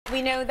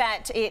We know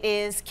that it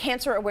is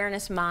Cancer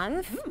Awareness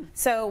Month,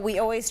 so we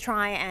always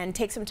try and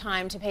take some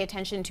time to pay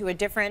attention to a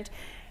different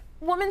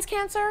woman's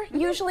cancer.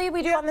 Usually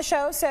we do on the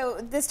show, so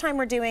this time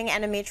we're doing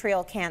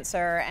endometrial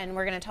cancer, and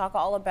we're going to talk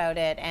all about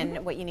it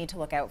and what you need to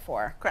look out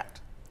for.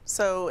 Correct.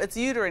 So it's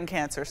uterine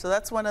cancer. So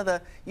that's one of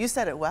the, you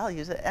said it well,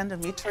 you said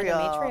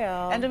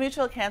endometrial.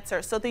 Endometrial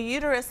cancer. So the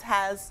uterus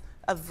has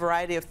a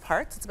variety of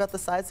parts. It's about the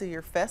size of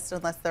your fist,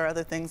 unless there are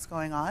other things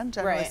going on,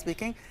 generally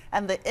speaking.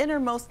 And the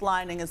innermost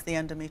lining is the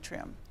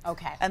endometrium.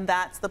 Okay. And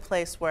that's the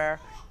place where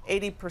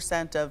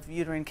 80% of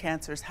uterine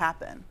cancers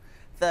happen.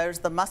 There's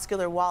the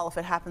muscular wall. If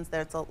it happens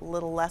there, it's a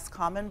little less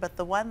common, but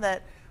the one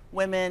that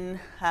women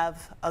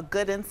have a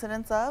good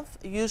incidence of,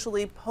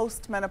 usually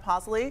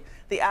post-menopausally,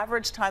 the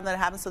average time that it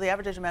happens, so the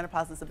average age of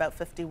menopause is about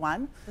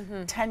 51.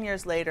 10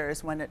 years later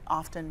is when it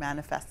often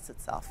manifests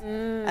itself.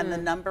 And the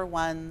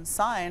 #1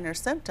 sign or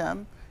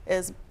symptom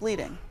is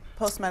bleeding,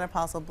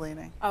 postmenopausal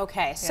bleeding.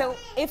 Okay, so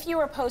if you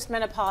were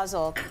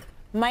postmenopausal,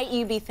 might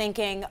you be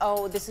thinking,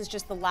 oh, this is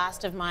just the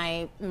last of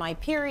my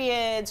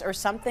periods or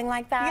something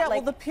like that? Yeah,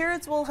 like, well, the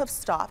periods will have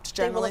stopped,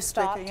 generally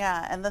speaking.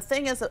 Yeah, and the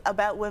thing is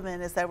about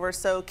women is that we're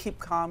so keep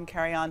calm,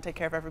 carry on, take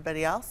care of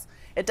everybody else.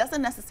 It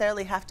doesn't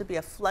necessarily have to be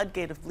a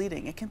floodgate of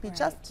bleeding. It can be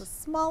just the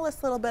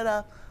smallest little bit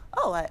of,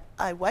 oh,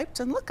 I wiped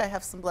and look, I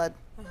have some blood.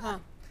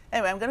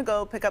 Anyway, I'm going to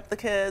go pick up the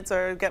kids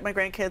or get my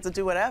grandkids or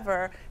do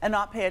whatever and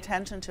not pay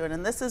attention to it.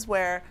 And this is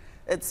where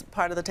it's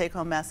part of the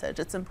take-home message.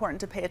 It's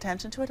important to pay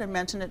attention to it and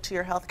mention it to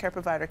your healthcare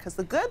provider, because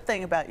the good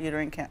thing about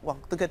uterine cancer, well,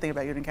 the good thing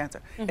about uterine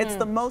cancer, it's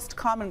the most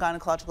common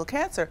gynecological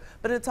cancer,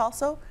 but it's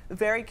also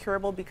very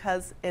curable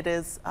because it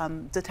is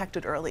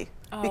detected early.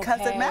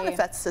 Because it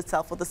manifests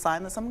itself with a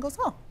sign that someone goes,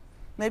 oh,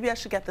 maybe I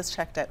should get this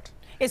checked out.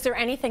 Is there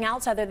anything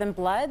else other than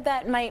blood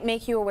that might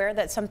make you aware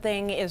that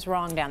something is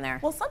wrong down there?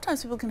 Well,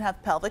 sometimes people can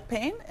have pelvic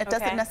pain. It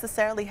doesn't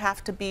necessarily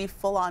have to be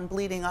full-on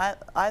bleeding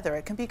either.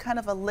 It can be kind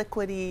of a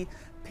liquidy,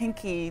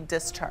 pinky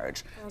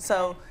discharge.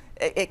 So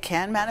it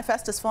can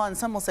manifest as full, and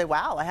some will say,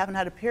 wow, I haven't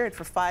had a period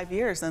for 5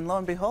 years, and lo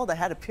and behold, I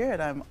had a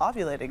period, I'm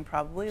ovulating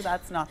probably.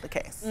 That's not the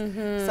case.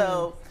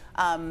 So,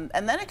 and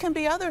then it can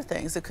be other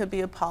things. It could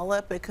be a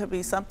polyp, it could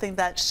be something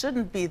that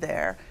shouldn't be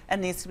there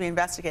and needs to be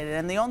investigated.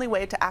 And the only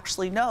way to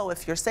actually know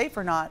if you're safe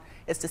or not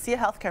is to see a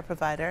healthcare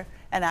provider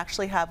and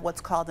actually have what's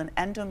called an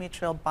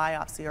endometrial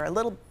biopsy, or a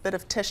little bit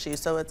of tissue.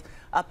 So it's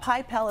a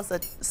pipelle is a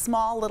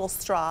small little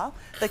straw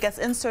that gets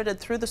inserted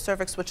through the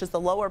cervix, which is the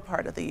lower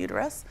part of the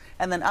uterus,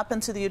 and then up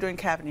into the uterine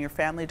cavity. Your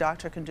family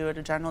doctor can do it,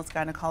 a generalist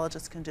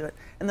gynecologist can do it,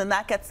 and then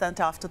that gets sent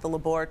off to the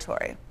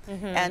laboratory.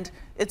 And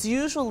it's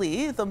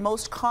usually the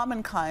most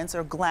common kinds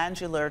are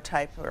glandular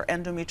type or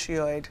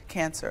endometrioid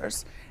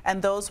cancers,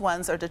 and those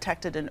ones are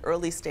detected in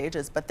early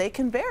stages, but they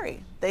can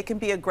vary. They can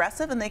be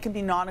aggressive and they can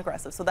be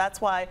non-aggressive. So that's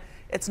why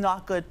it's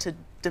not good to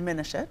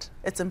diminish it.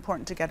 It's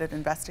important to get it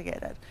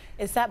investigated.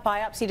 Is that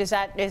biopsy,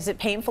 is it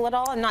painful at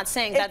all? I'm not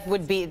saying that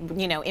would be,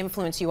 you know,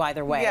 influence you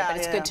either way, but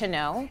it's good to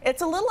know.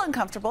 It's a little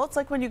uncomfortable. It's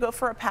like when you go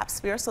for a pap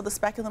smear, so the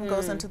speculum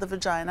goes into the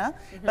vagina,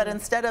 but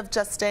instead of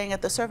just staying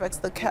at the cervix,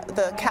 the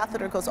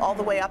catheter goes all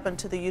the way up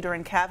into the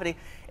uterine cavity.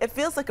 It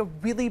feels like a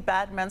really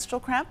bad menstrual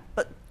cramp,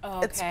 but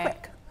it's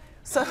quick.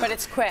 But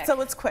it's quick. So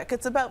it's quick.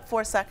 It's about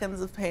 4 seconds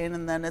of pain,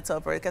 and then it's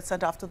over. It gets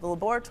sent off to the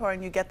laboratory,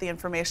 and you get the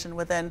information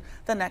within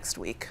the next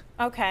week.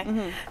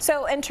 Okay.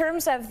 So in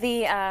terms of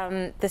the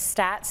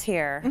stats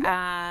here,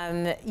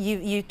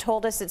 you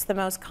told us it's the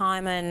most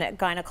common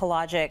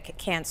gynecologic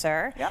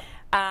cancer. Yep.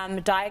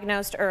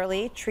 Diagnosed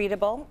early,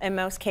 treatable in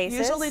most cases.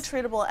 Usually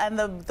treatable, and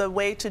the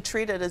way to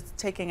treat it is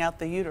taking out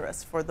the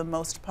uterus for the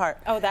most part.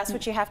 Oh, that's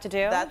what you have to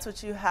do? That's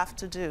what you have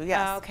to do,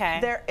 yes. Oh, okay.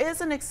 There is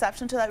an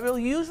exception to that rule.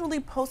 Usually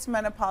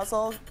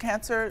postmenopausal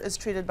cancer is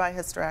treated by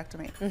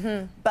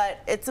hysterectomy. But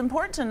it's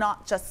important to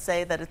not just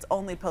say that it's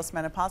only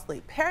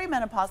postmenopausally.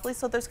 Perimenopausally,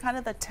 so there's kind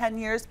of the 10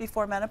 years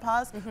before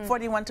menopause,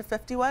 41 to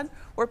 51,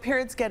 where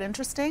periods get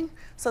interesting.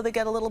 So they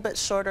get a little bit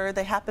shorter,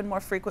 they happen more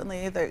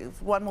frequently.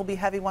 One will be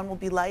heavy, one will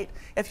be light.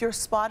 If you're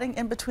spotting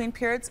in between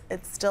periods,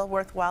 it's still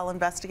worthwhile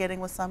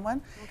investigating with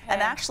someone.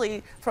 And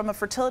actually, from a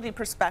fertility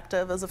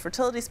perspective, as a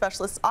fertility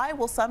specialist, I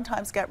will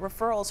sometimes get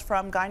referrals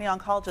from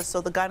gyne-oncologists, so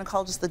the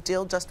gynecologists that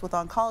deal just with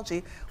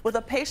oncology, with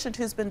a patient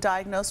who's been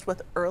diagnosed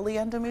with early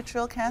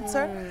endometrial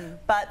cancer,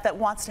 but that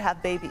wants to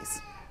have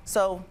babies.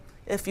 So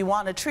if you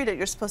want to treat it,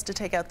 you're supposed to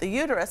take out the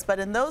uterus, but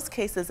in those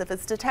cases, if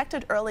it's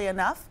detected early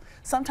enough,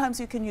 sometimes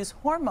you can use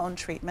hormone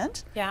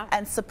treatment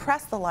and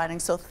suppress the lining,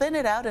 so thin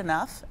it out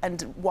enough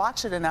and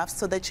watch it enough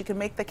so that you can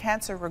make the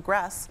cancer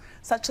regress,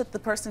 such that the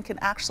person can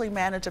actually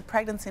manage a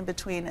pregnancy in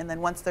between, and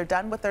then once they're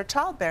done with their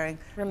childbearing,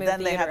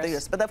 then they have the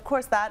uterus. But of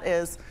course that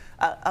is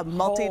a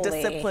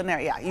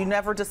multidisciplinary, you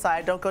never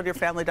decide, don't go to your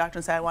family doctor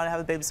and say, I want to have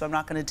a baby, so I'm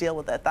not going to deal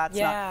with it. That's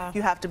not,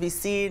 you have to be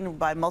seen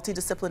by a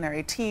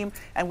multidisciplinary team,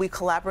 and we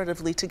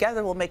collaboratively together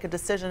together will make a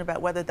decision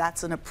about whether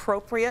that's an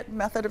appropriate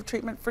method of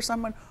treatment for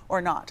someone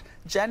or not.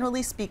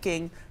 Generally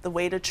speaking, the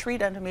way to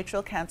treat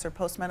endometrial cancer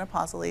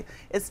postmenopausally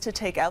is to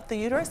take out the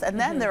uterus, and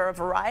then there are a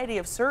variety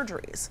of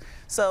surgeries.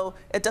 So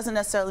it doesn't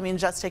necessarily mean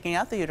just taking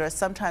out the uterus.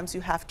 Sometimes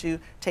you have to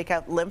take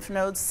out lymph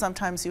nodes,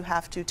 sometimes you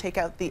have to take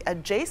out the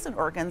adjacent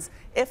organs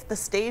if the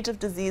stage of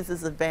disease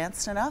is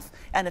advanced enough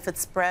and if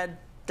it's spread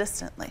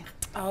distantly.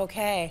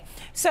 Okay.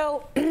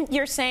 So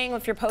you're saying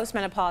if you're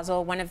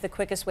postmenopausal, one of the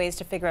quickest ways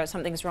to figure out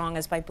something's wrong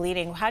is by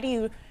bleeding. How do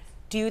you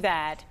do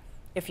that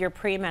if you're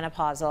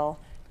premenopausal?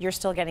 You're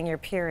still getting your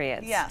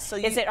periods. Yeah. So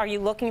are you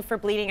looking for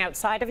bleeding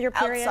outside of your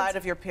period? Outside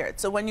of your period.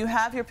 So when you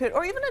have your period,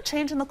 or even a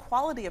change in the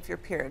quality of your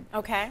period.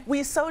 Okay.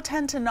 We so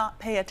tend to not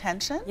pay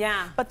attention.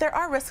 Yeah. But there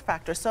are risk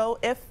factors. So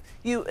if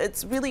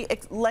it's really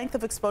length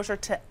of exposure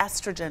to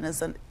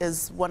estrogen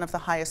is one of the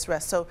highest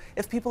risks. So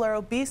if people are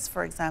obese,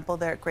 for example,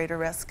 they're at greater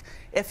risk.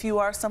 If you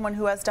are someone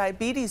who has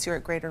diabetes, you're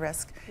at greater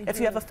risk. If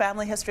you have a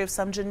family history of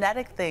some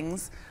genetic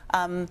things,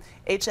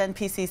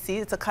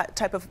 HNPCC, it's a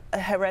type of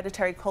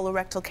hereditary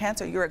colorectal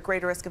cancer, you're at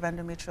greater risk of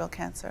endometrial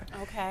cancer.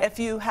 Okay. If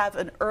you have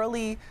an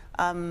early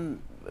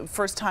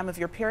first time of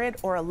your period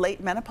or a late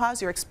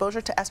menopause, your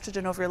exposure to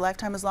estrogen over your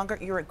lifetime is longer,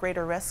 you're at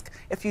greater risk.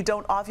 If you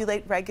don't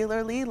ovulate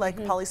regularly, like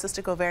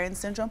polycystic ovarian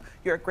syndrome,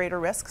 you're at greater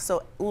risk.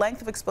 So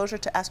length of exposure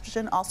to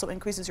estrogen also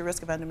increases your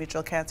risk of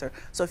endometrial cancer.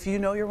 So if you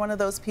know you're one of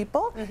those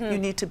people, you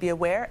need to be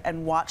aware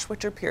and watch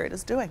what your period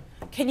is doing.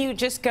 Can you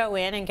just go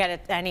in and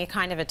get any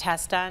kind of a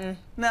test done?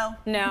 No.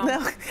 No.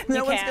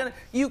 No one's going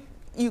to.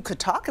 You could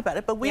talk about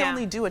it, but we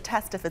only do a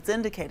test if it's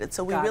indicated.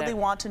 So we really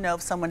want to know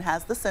if someone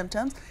has the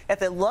symptoms.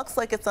 If it looks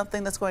like it's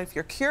something that's going, if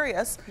you're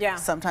curious,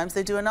 sometimes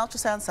they do an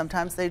ultrasound,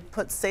 sometimes they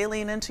put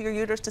saline into your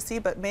uterus to see,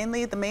 but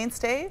mainly the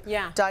mainstay,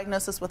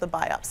 diagnosis with a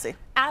biopsy.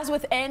 As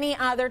with any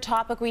other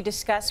topic we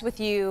discuss with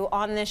you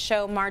on this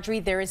show,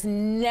 Marjorie, there is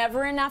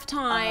never enough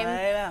time.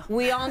 I know.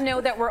 We all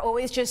know that we're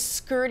always just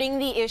skirting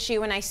the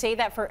issue, and I say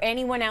that for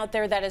anyone out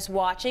there that is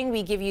watching.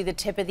 We give you the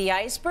tip of the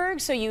iceberg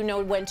so you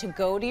know when to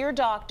go to your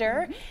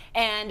doctor,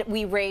 and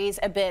we raise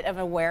a bit of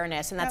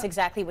awareness, and that's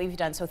exactly what we've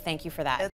done, so thank you for that.